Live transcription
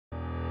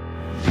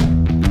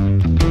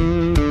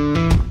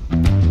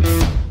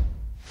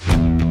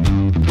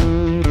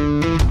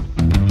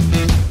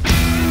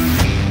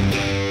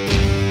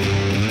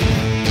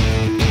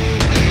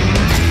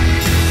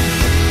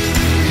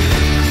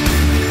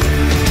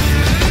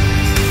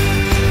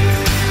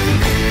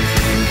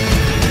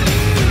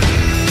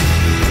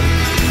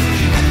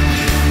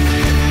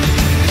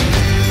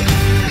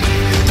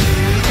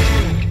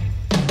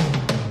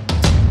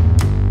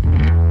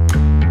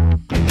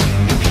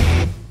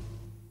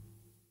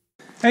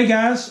Hey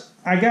guys,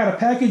 I got a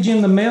package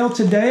in the mail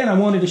today and I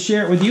wanted to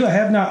share it with you. I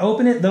have not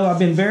opened it, though I've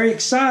been very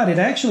excited.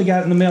 I actually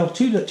got it in the mail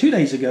two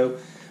days ago,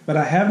 but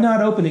I have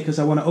not opened it because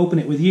I want to open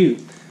it with you.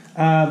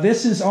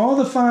 This is all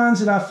the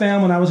finds that I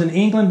found when I was in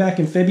England back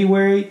in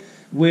February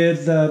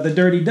with the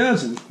Dirty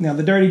Dozen. Now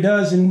the Dirty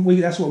Dozen,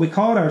 that's what we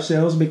called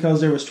ourselves because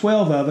there was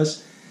 12 of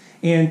us.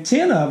 And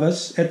 10 of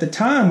us at the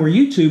time were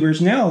YouTubers.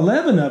 Now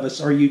 11 of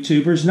us are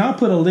YouTubers. And I'll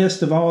put a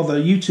list of all the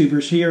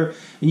YouTubers here,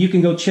 and you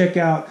can go check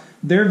out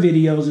their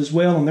videos as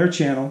well on their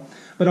channel.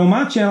 But on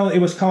my channel, it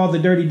was called The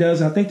Dirty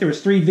Dozen. I think there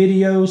was 3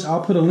 videos.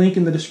 I'll put a link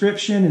in the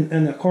description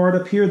and a card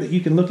up here that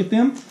you can look at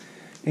them.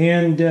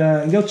 And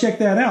go check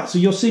that out. So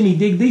you'll see me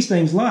dig these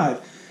things live.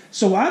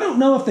 So I don't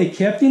know if they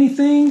kept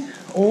anything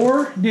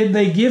or did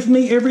they give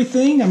me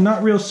everything. I'm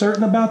not real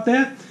certain about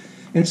that.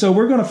 And so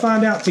we're going to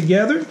find out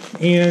together,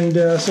 and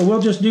so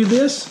we'll just do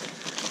this.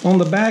 On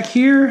the back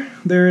here,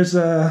 there's,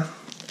 I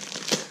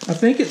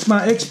think it's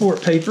my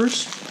export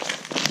papers.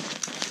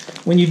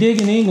 When you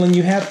dig in England,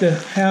 you have to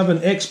have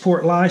an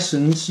export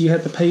license. You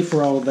have to pay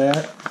for all of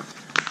that.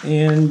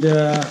 And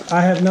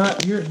I have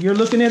not, you're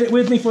looking at it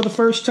with me for the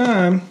first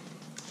time.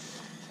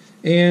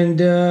 And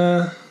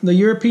the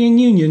European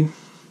Union.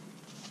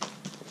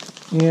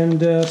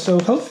 And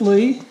so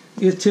hopefully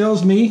it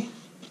tells me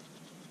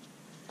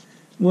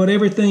what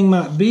everything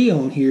might be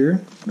on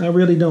here. I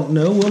really don't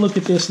know. We'll look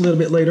at this a little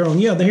bit later on.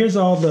 Yeah, here's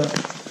all the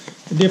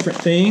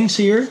different things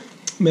here.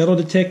 Metal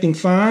detecting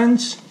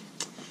finds.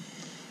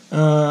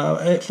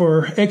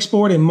 For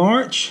export in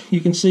March,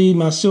 you can see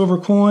my silver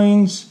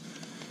coins.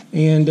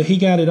 And he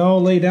got it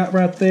all laid out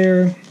right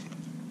there.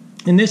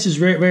 And this is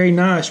very, very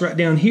nice right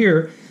down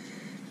here.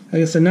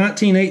 It's a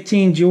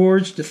 1918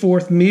 George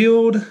IV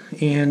milled.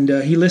 And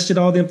he listed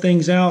all them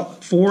things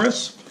out for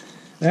us.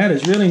 That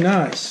is really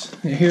nice.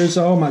 And here's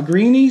all my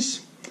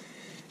greenies.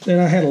 Then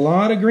I had a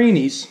lot of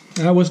greenies.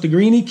 I was the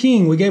greenie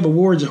king. We gave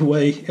awards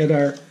away at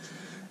our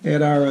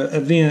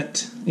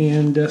event,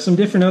 and some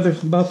different other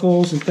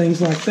buckles and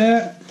things like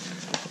that.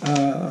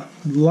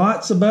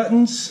 Lots of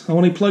buttons.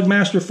 Only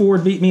Plugmaster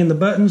Ford beat me in the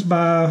buttons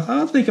by,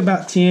 I think,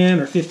 about 10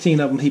 or 15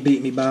 of them he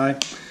beat me by.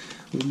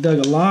 We dug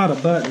a lot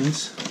of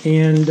buttons,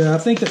 and I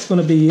think that's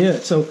going to be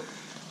it. So,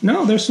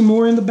 no, there's some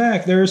more in the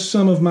back. There's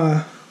some of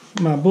my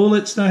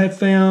bullets that I have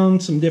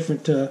found, some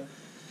different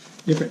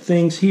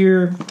things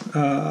here.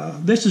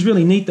 This is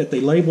really neat that they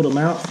labeled them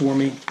out for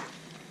me.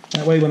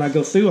 That way when I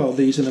go through all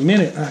these in a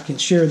minute, I can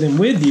share them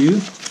with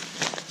you.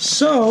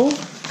 So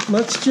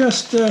let's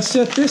just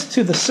set this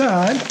to the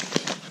side,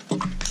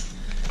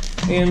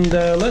 and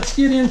let's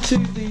get into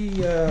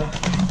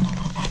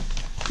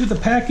the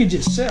package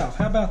itself.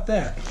 How about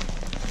that?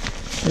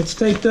 It's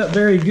taped up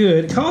very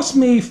good. It cost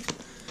me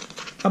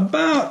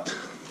about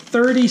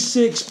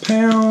 36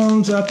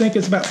 pounds. I think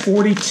it's about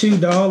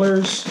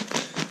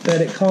 $42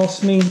 that it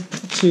cost me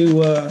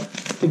to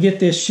get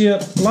this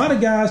shipped. A lot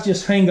of guys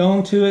just hang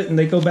on to it and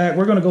they go back.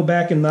 We're going to go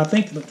back and I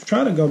think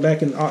try to go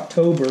back in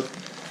October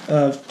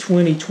of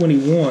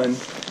 2021.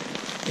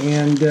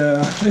 And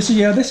this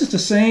is the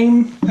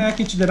same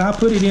package that I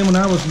put it in when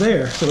I was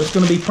there. So it's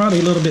going to be probably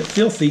a little bit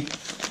filthy.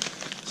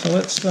 So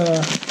let's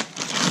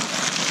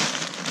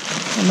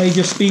I may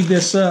just speed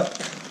this up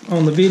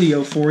on the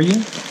video for you.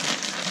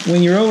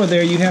 When you're over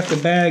there, you have to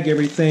bag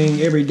everything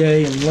every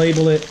day and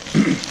label it.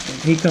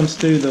 He comes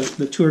through,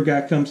 the tour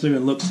guy comes through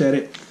and looks at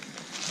it.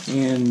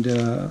 And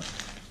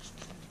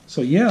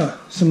so yeah,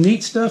 some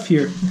neat stuff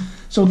here.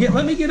 So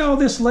let me get all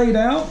this laid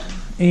out,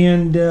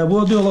 and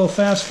we'll do a little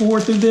fast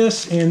forward through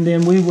this, and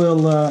then we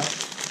will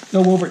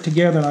go over it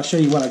together and I'll show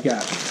you what I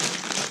got.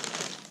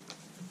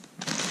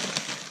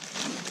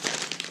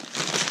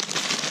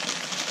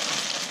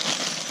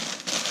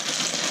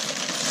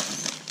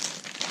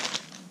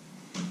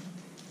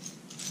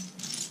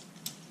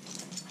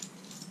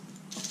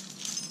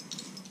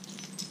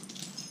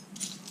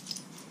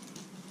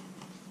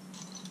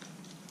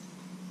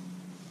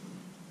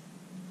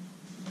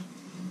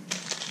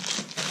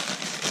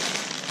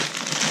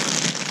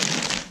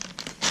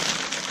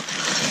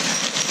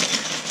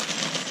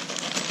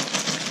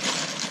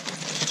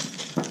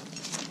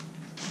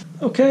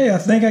 Okay, I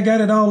think I got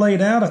it all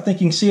laid out. I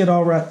think you can see it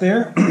all right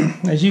there.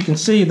 As you can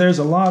see, there's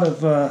a lot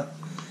of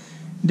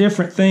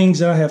different things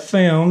that I have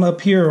found.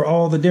 Up here are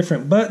all the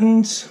different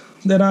buttons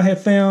that I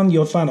have found.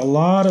 You'll find a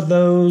lot of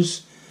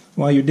those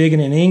while you're digging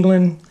in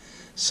England.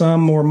 Some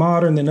more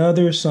modern than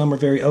others. Some are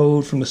very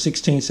old from the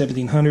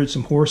 1700s,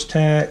 some horse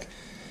tack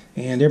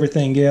and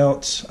everything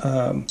else.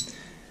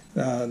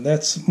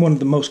 That's one of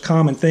the most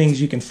common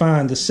things you can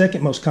find. The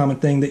second most common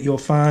thing that you'll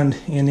find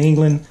in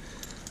England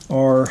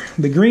are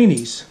the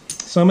greenies.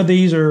 Some of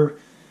these are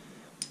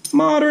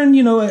modern,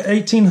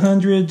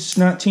 1800s,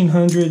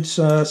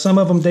 1900s. Some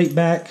of them date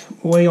back,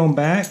 way on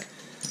back,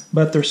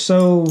 but they're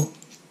so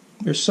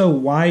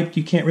wiped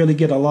you can't really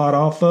get a lot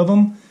off of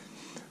them.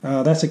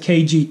 That's a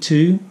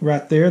KG2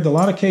 right there. A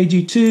lot of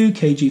KG2,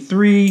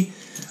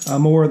 KG3,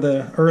 more of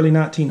the early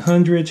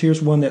 1900s.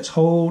 Here's one that's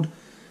hold.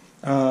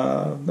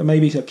 There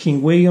may be a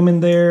King William in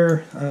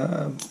there,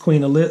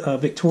 Queen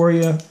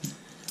Victoria.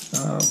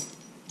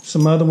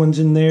 some other ones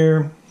in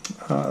there.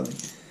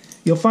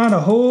 You'll find a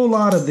whole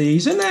lot of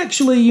these. And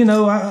actually, you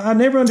know, I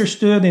never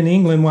understood in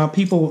England why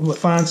people would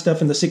find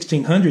stuff in the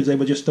 1600s. They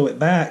would just throw it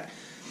back.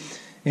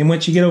 And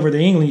once you get over to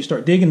England, you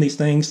start digging these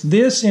things.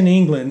 This in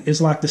England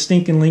is like the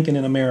stinking Lincoln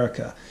in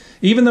America.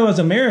 Even though as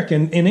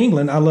American in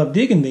England, I love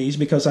digging these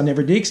because I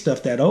never dig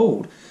stuff that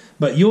old.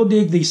 But you'll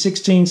dig these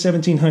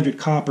 1700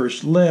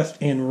 coppers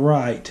left and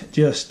right.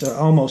 Just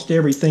almost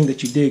everything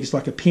that you dig is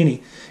like a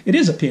penny. It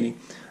is a penny.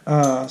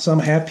 Some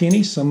half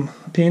pennies, some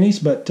pennies.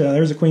 But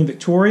there's a Queen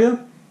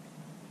Victoria.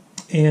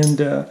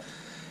 And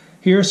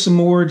here's some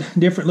more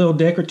different little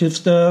decorative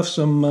stuff.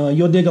 Some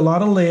you'll dig a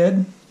lot of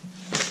lead.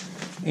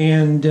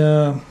 And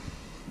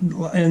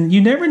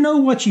you never know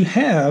what you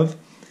have.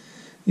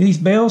 These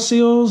bell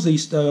seals,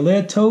 these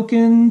lead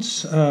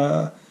tokens,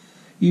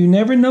 you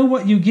never know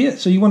what you get,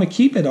 so you want to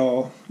keep it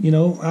all. You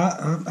know,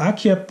 I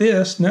kept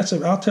this, and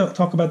I'll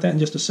talk about that in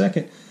just a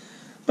second.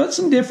 But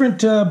some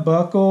different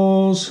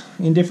buckles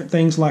and different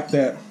things like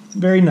that.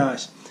 Very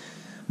nice.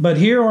 But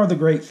here are the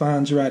great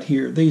finds right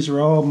here. These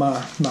are all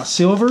my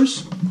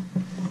silvers,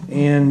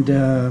 and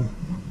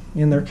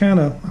they're kind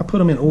of, I put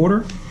them in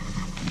order,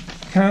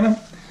 kind of.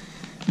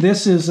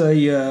 This is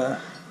a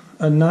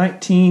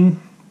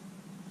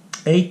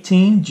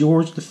 1918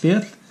 George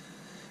V.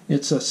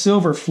 It's a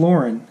silver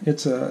florin.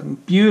 It's a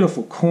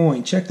beautiful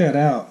coin. Check that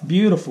out.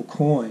 Beautiful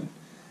coin.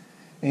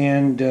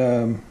 And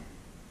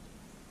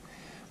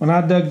when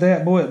I dug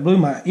that, boy, it blew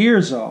my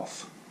ears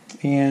off.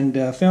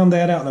 And found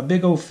that out in a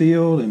big old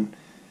field. And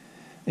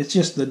it's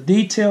just the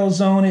details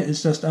on it.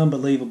 It's just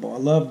unbelievable. I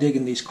love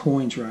digging these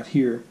coins right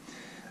here.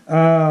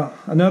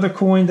 Another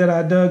coin that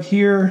I dug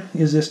here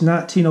is this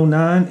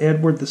 1909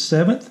 Edward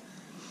VII.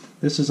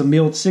 This is a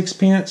milled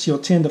sixpence. You'll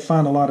tend to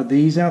find a lot of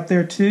these out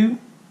there too.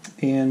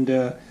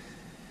 And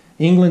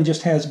England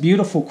just has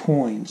beautiful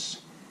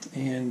coins.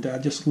 And I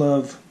just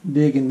love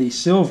digging these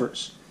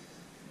silvers.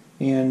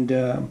 And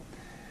then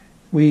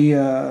we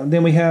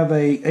have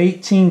a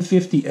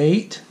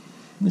 1858.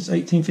 This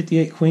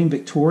 1858 Queen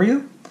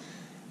Victoria.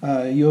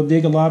 You'll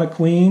dig a lot of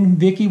Queen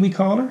Vicky, we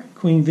call her.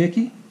 Queen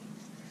Vicky.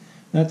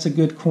 That's a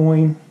good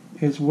coin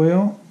as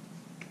well.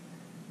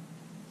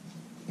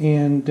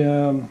 And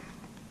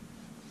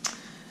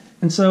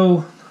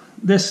so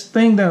this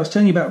thing that I was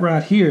telling you about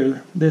right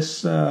here,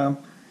 this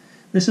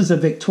is a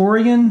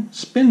Victorian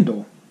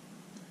spindle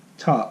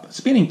top,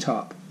 spinning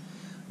top.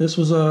 This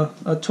was a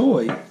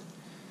toy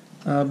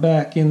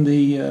back in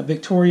the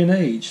Victorian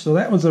age. So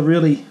that was a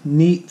really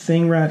neat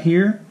thing right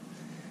here.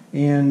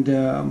 And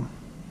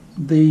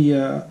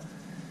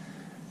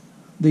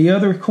the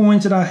other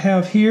coins that I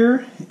have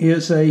here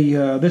is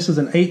this is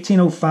an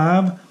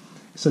 1805.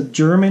 It's a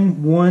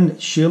German 1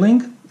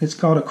 shilling. It's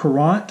called a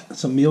Courant.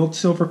 It's a milled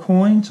silver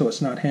coin, so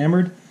it's not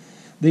hammered.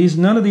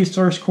 None of these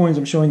first coins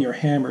I'm showing you are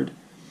hammered.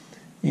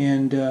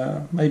 And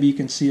maybe you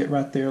can see it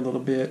right there a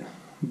little bit.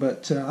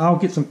 But I'll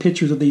get some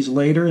pictures of these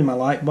later in my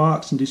light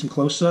box and do some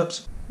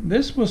close-ups.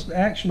 This was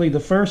actually the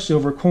first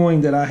silver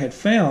coin that I had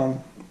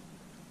found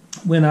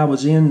when I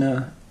was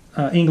in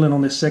England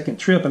on this second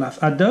trip. And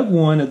I dug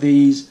one of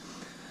these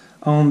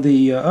on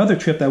the other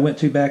trip that I went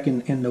to back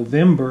in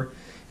November.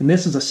 And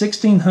this is a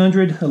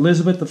 1600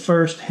 Elizabeth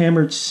I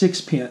hammered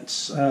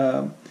sixpence.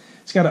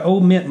 It's got an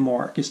old mint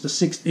mark. It's the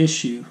 6th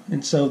issue.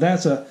 And so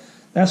that's the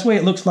way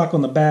it looks like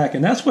on the back.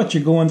 And that's what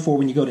you're going for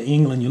when you go to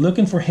England. You're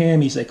looking for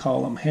hammies, they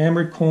call them,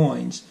 hammered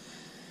coins.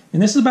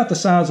 And this is about the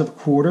size of a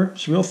quarter.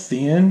 It's real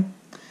thin.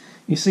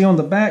 You see on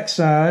the back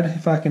side,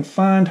 if I can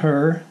find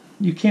her,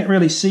 you can't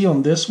really see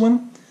on this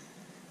one.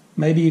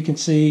 Maybe you can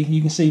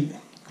see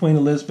Queen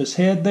Elizabeth's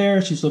head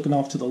there. She's looking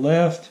off to the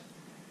left.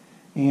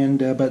 And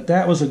but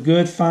that was a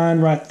good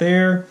find right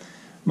there.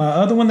 My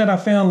other one that I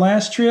found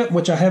last trip,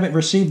 which I haven't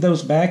received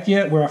those back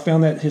yet, where I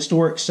found that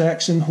historic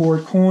Saxon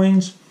hoard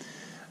coins.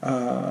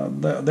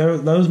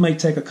 Those may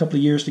take a couple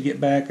of years to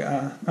get back.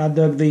 I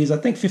dug these. I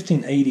think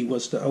 1580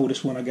 was the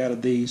oldest one I got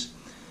of these.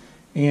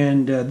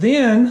 And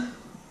then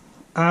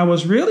I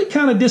was really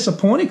kind of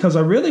disappointed because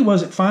I really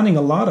wasn't finding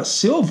a lot of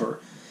silver.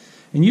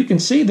 And you can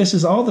see this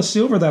is all the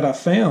silver that I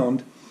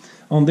found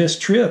on this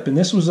trip. And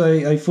this was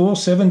a full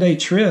 7-day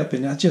trip.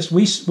 And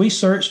we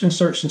searched and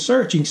searched and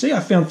searched. You can see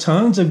I found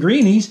tons of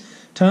greenies,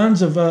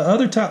 tons of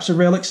other types of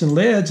relics and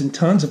leads, and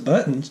tons of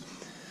buttons.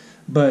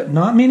 But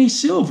not many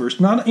silvers.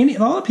 A lot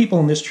of people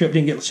on this trip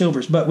didn't get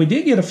silvers. But we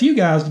did get a few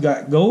guys that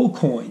got gold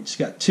coins.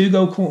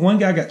 One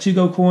guy got 2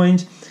 gold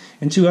coins,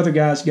 and 2 other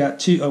guys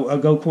got a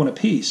gold coin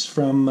apiece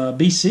from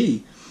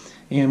BC.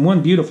 And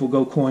one beautiful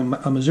gold coin,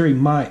 a Missouri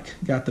Mike,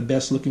 got the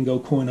best looking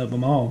gold coin of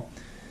them all.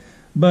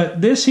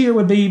 But this here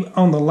would be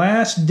on the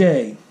last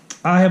day.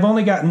 I have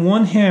only gotten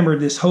one hammered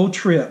this whole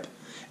trip.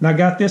 And I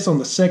got this on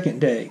the 2nd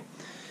day.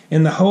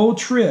 In the whole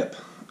trip,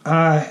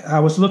 I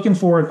was looking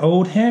for an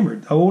old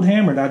hammered.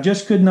 I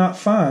just could not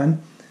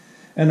find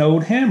an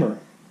old hammer.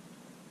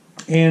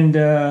 And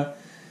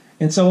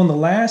so on the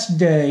last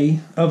day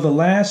of the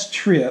last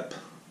trip,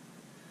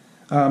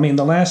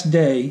 the last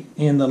day,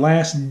 in the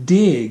last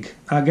dig,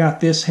 I got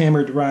this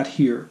hammered right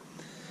here.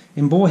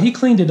 And boy, he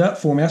cleaned it up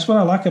for me. That's what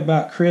I like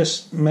about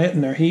Chris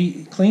Mettner.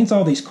 He cleans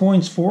all these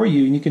coins for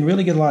you, and you can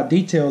really get a lot of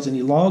details, and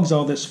he logs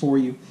all this for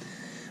you.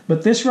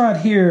 But this right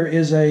here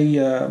is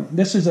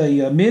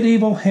a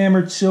medieval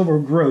hammered silver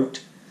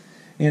groat,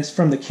 and it's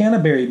from the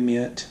Canterbury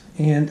Mint.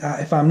 And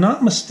if I'm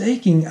not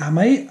mistaken, I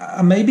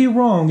may be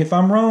wrong. If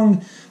I'm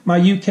wrong, my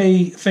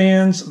UK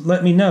fans,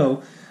 let me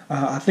know.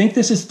 I think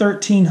this is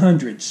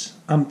 1300s.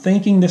 I'm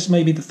thinking this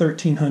may be the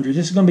 1300s.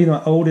 This is going to be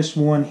my oldest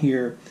one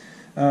here.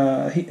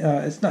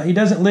 He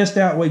doesn't list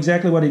out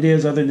exactly what it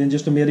is, other than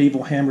just a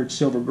medieval hammered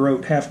silver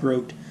groat, half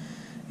groat.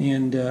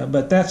 And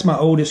but that's my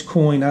oldest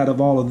coin out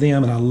of all of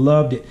them, and I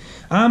loved it.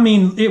 I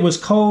mean, it was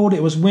cold,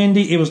 it was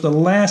windy, it was the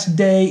last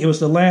day, it was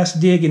the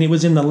last dig, and it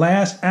was in the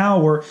last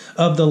hour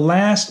of the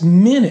last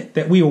minute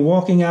that we were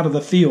walking out of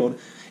the field.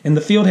 And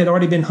the field had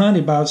already been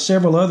hunted by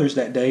several others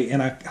that day,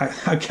 and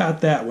I got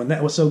that one.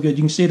 That was so good.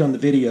 You can see it on the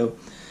video.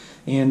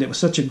 And it was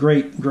such a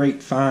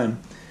great find.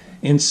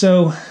 And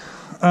so,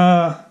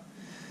 a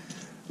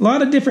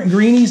lot of different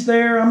greenies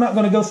there. I'm not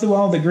going to go through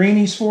all the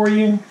greenies for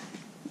you.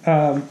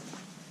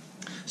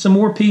 Some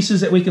more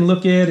pieces that we can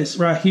look at is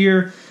right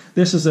here.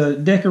 This is a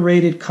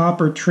decorated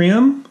copper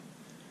trim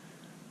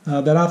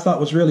that I thought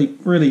was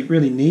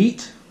really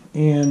neat.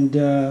 And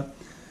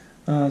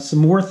some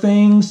more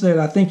things that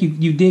I think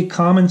you dig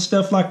common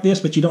stuff like this,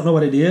 but you don't know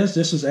what it is.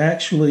 This is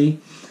actually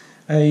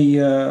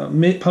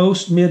a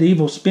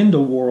post-medieval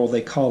spindle whorl,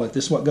 they call it.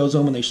 This is what goes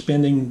on when they're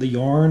spinning the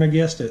yarn, I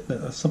guess,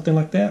 something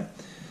like that.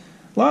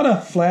 A lot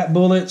of flat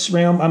bullets,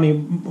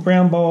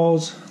 round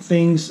balls,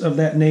 things of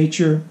that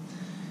nature,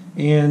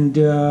 and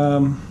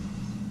a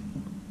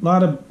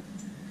lot of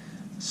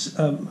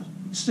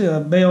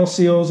bale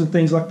seals and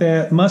things like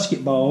that.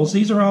 Musket balls.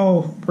 These are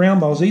all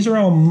round balls. These are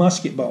all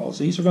musket balls.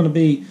 These are going to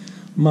be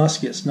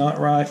muskets, not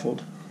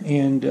rifled,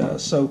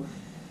 and so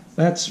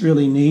that's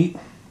really neat.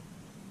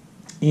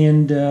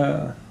 And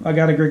I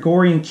got a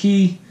Gregorian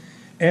key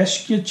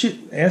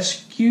escutcheon,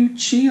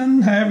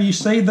 however you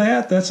say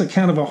that. That's a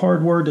kind of a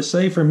hard word to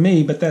say for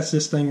me, but that's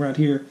this thing right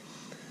here.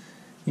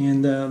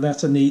 And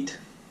that's a neat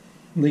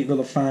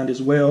little find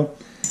as well.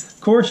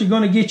 Of course, you're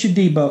going to get your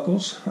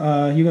D-buckles.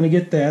 You're going to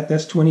get that.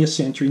 That's 20th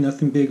century,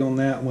 nothing big on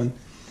that one.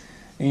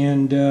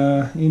 And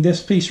in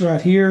this piece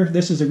right here,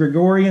 this is a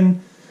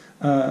Gregorian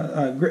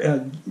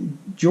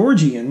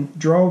Georgian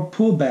draw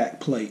pullback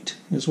plate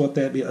is what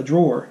that'd be, a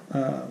drawer.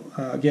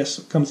 I guess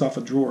it comes off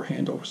a drawer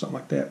handle or something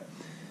like that.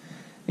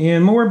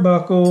 And more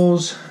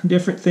buckles,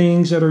 different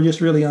things that are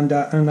just really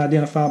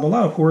unidentifiable. A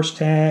lot of horse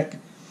tack.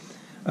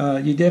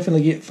 You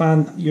definitely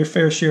find your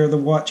fair share of the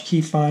watch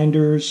key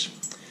finders.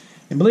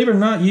 And believe it or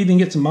not, you even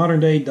get some modern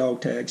day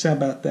dog tags. How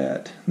about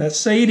that? That's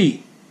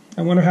Sadie.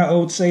 I wonder how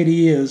old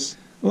Sadie is.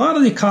 A lot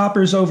of the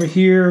coppers over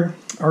here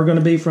are going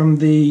to be from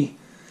the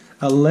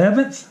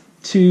 11th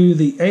to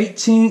the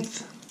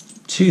 18th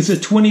to the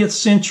 20th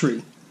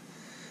century.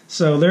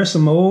 So there's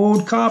some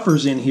old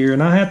coppers in here,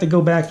 and I have to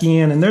go back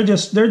in, and they're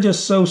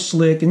just so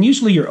slick. And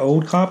usually your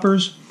old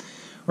coppers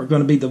are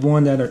going to be the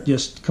one that are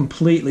just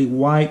completely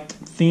wiped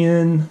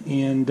thin,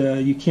 and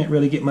you can't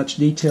really get much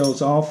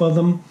details off of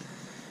them.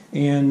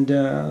 And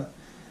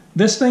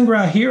this thing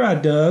right here I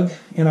dug,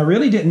 and I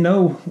really didn't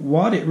know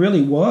what it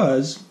really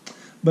was,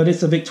 but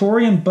it's a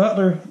Victorian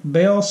Butler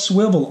Bell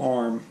swivel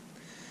arm.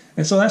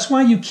 And so that's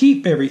why you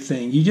keep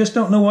everything. You just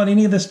don't know what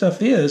any of this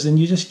stuff is, and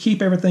you just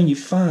keep everything you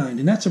find.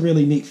 And that's a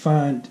really neat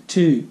find,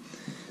 too.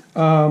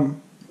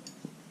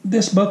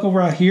 This buckle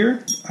right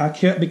here, I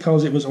kept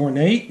because it was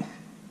ornate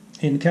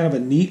and kind of a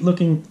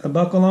neat-looking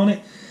buckle on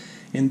it.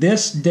 And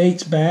this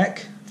dates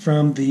back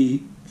from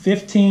the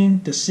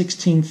 15 to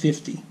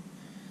 1650.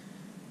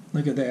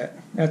 Look at that.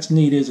 That's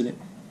neat, isn't it?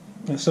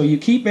 And so you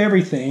keep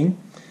everything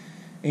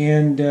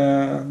and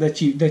that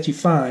you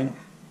find,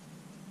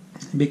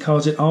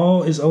 because it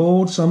all is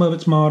old. Some of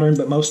it's modern,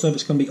 but most of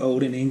it's going to be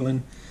old in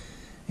England.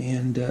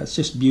 And it's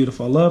just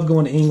beautiful. I love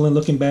going to England,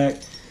 looking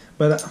back.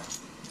 But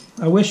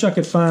I wish I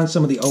could find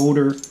some of the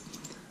older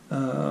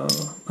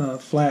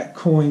flat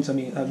coins,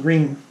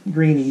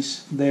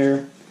 greenies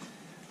there.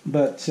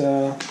 But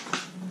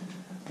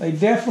they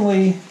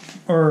definitely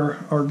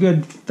are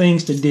good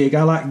things to dig.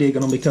 I like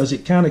digging them because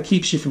it kind of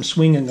keeps you from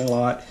swinging a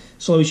lot,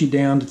 slows you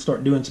down to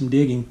start doing some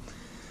digging.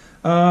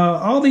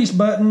 All these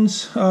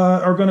buttons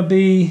are going to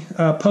be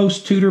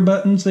post-Tudor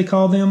buttons, they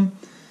call them,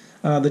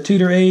 the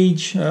Tudor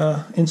age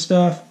and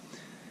stuff,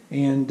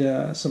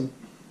 and some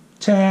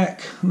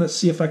tack. Let's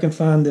see if I can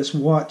find this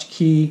watch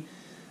key.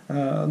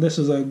 This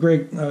is a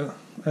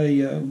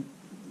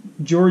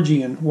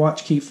Georgian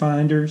watch key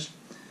finders,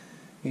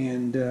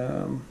 and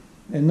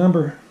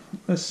number.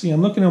 Let's see.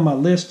 I'm looking on my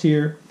list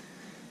here,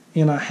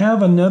 and I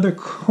have another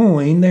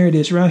coin. There it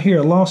is, right here.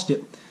 I lost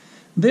it.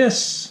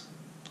 This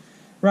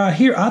right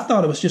here, I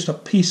thought it was just a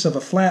piece of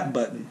a flat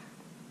button,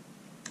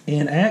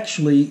 and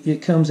actually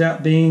it comes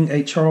out being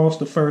a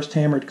Charles I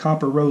hammered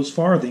copper rose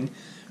farthing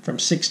from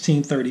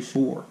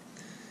 1634.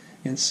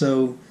 And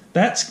so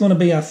that's going to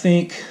be, I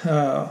think,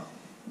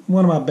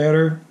 one of my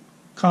better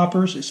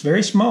coppers. It's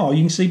very small.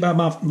 You can see by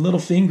my little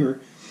finger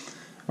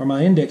or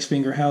my index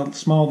finger how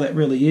small that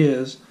really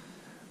is.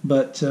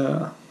 but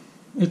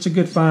it's a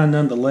good find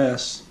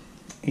nonetheless.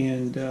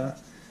 And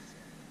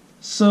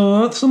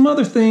so some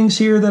other things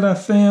here that I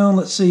found.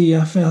 Let's see,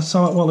 I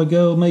saw it a while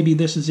ago. Maybe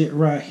this is it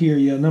right here.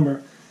 Yeah,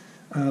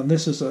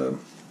 this is I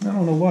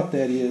don't know what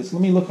that is.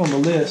 Let me look on the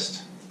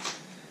list.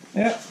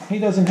 Yeah, he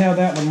doesn't have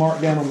that one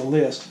marked down on the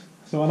list,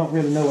 so I don't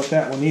really know what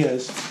that one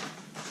is.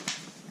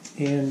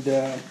 And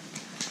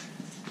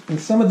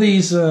some of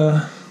these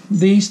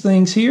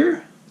things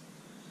here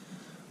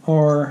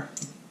are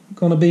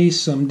going to be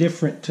some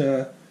different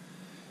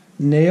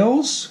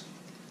nails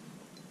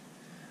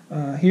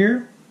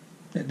here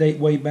that date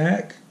way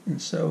back,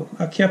 and so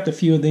I kept a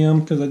few of them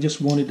because I just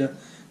wanted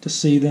to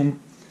see them.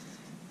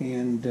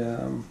 And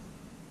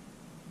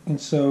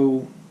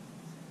so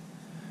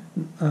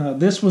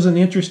this was an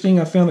interesting.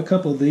 I found a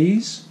couple of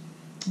these.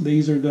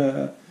 These are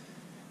the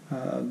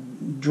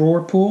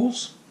drawer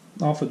pulls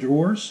off of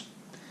drawers,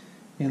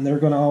 and they're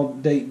going to all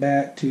date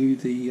back to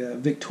the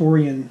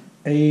Victorian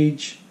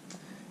age.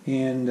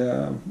 And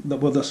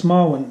the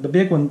small one, the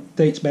big one,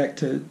 dates back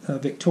to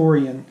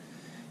Victorian,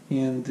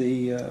 and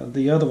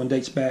the other one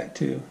dates back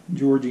to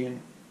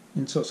Georgian,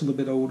 and so it's a little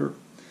bit older.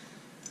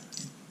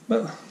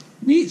 But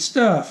neat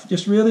stuff,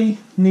 just really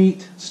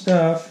neat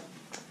stuff.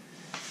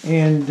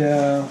 And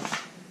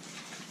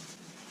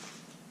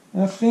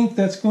I think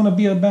that's going to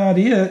be about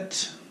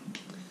it.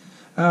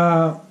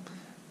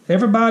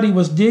 Everybody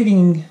was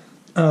digging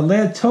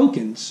lead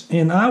tokens,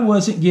 and I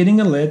wasn't getting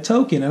a lead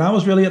token, and I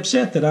was really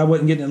upset that I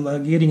wasn't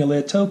getting a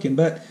lead token,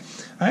 but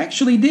I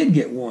actually did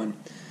get one.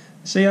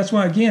 See, that's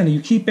why, again, you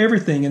keep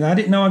everything, and I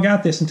didn't know I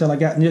got this until I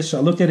got this, so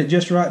I looked at it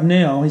just right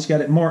now. He's got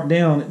it marked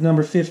down at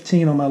number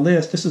 15 on my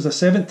list. This is a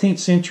 17th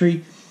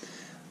century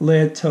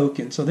lead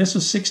token. So this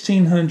is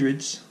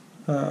 1600s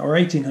or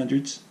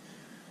 1800s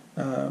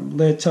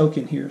lead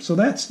token here. So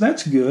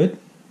that's good.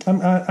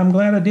 I'm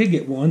glad I did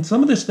get one.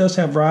 Some of this does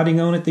have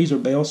writing on it. These are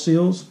bell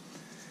seals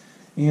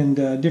and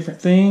different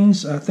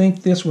things. I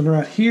think this one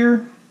right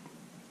here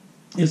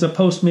is a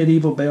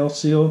post-medieval bell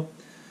seal.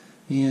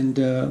 And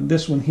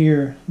this one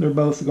here, they're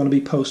both going to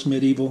be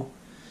post-medieval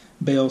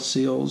bell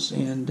seals.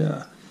 And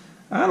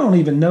I don't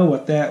even know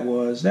what that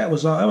was. That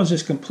was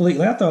just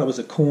completely, I thought it was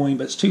a coin,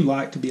 but it's too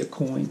light to be a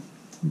coin.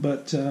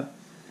 But,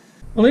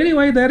 well,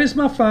 anyway, that is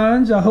my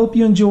finds. I hope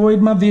you enjoyed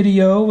my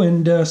video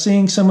and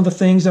seeing some of the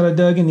things that I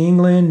dug in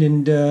England.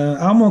 And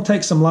I'm going to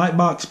take some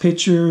lightbox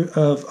picture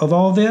of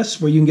all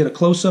this where you can get a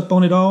close-up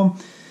on it all.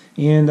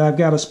 And I've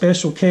got a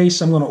special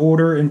case I'm going to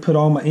order and put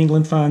all my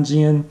England finds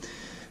in.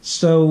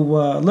 So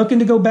looking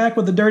to go back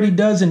with the Dirty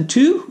Dozen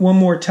 2 one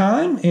more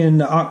time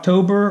in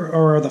October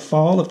or the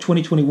fall of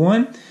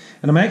 2021.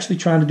 And I'm actually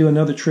trying to do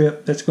another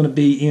trip that's going to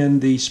be in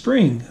the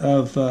spring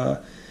of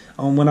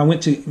when I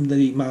went to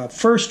my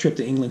first trip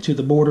to England, to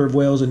the border of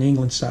Wales and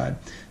England side.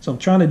 So I'm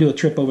trying to do a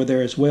trip over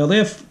there as well,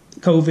 if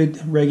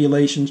COVID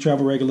regulations,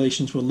 travel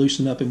regulations will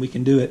loosen up and we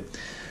can do it.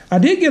 I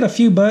did get a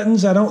few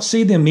buttons. I don't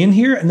see them in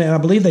here, and I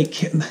believe they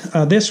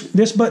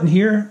this button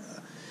here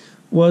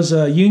was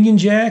a Union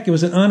Jack. It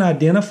was an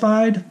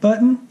unidentified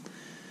button.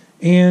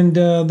 And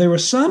there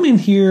was some in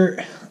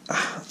here.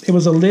 It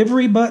was a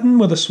livery button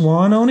with a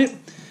swan on it.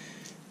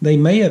 They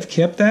may have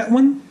kept that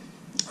one.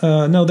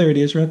 No, there it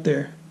is right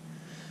there.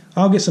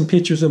 I'll get some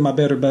pictures of my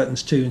better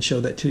buttons too and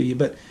show that to you.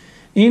 But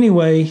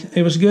anyway,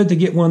 it was good to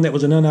get one that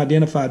was an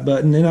unidentified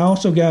button. And I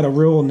also got a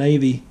Royal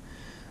Navy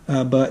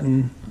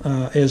button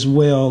as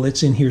well.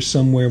 It's in here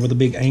somewhere with a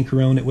big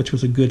anchor on it, which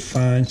was a good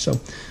find. So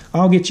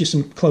I'll get you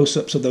some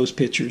close-ups of those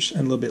pictures in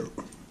a little bit.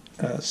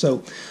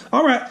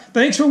 All right,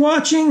 thanks for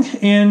watching.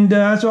 And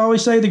as I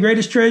always say, the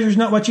greatest treasure is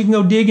not what you can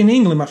go dig in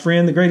England, my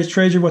friend. The greatest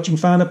treasure is what you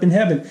can find up in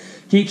heaven.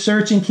 Keep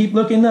searching, keep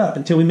looking up.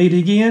 Until we meet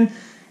again,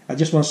 I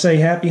just want to say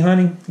happy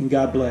hunting and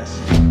God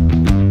bless.